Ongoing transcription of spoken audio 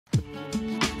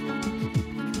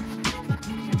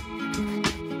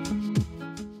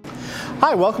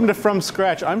Hi, welcome to From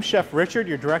Scratch. I'm Chef Richard,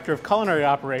 your Director of Culinary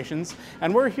Operations,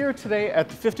 and we're here today at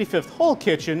the 55th Hole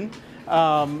Kitchen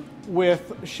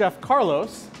with Chef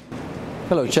Carlos.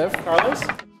 Hello, Chef. Carlos.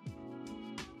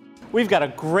 We've got a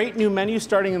great new menu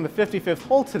starting in the 55th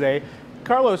Hole today.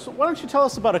 Carlos, why don't you tell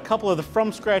us about a couple of the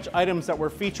From Scratch items that we're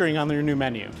featuring on your new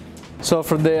menu? So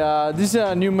for this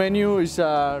new menu is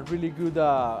a really good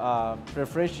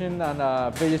refreshing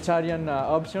and vegetarian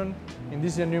option. In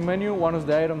this new menu, one of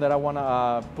the items that I want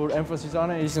to put emphasis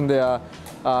on is in the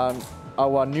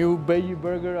our new veggie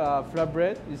burger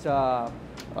flatbread. It's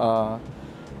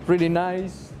really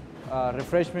nice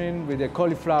refreshment with the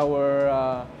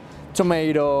cauliflower,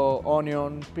 tomato,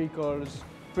 onion, pickles.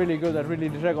 Really good. I really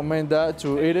recommend that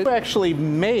to eat it. We actually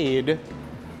made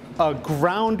a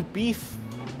ground beef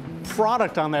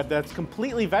product on that's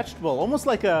completely vegetable, almost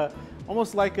like a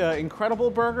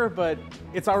Incredible Burger, but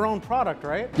it's our own product,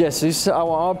 right? Yes, it's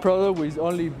our own product with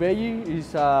only veggie.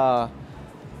 It's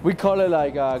we call it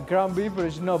like ground beef, but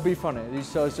it's no beef on it.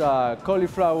 It's just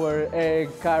cauliflower, egg,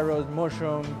 carrot,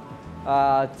 mushroom,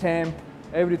 temp,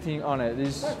 everything on it.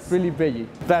 It's really veggie.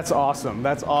 That's awesome.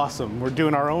 That's awesome. We're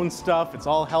doing our own stuff. It's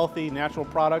all healthy, natural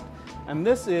product. And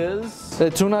this is the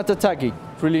tuna tataki.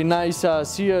 Really nice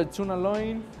seared tuna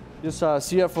loin. Just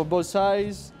seared for both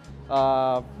sides.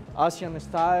 Asian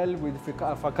style with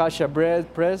focaccia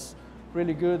bread pressed.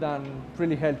 Really good and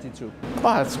really healthy too.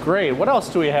 Wow, that's great. What else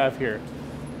do we have here?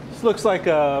 This looks like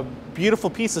a beautiful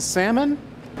piece of salmon.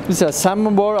 This is a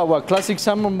salmon board, our classic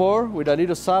salmon board with a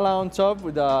little salad on top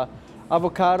with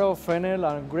avocado, fennel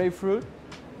and grapefruit.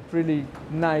 Really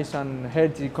nice and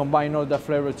healthy, combine all the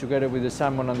flavor together with the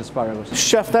salmon and the asparagus.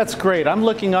 Chef, that's great. I'm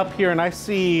looking up here and I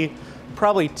see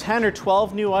probably 10 or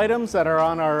 12 new items that are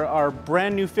on our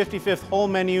brand new 55th Hole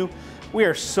menu. We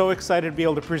are so excited to be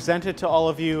able to present it to all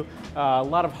of you. A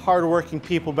lot of hardworking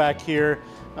people back here,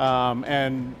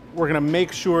 and we're gonna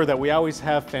make sure that we always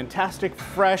have fantastic,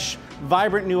 fresh,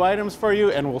 vibrant new items for you,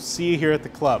 and we'll see you here at the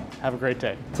club. Have a great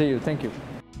day. See you, thank you.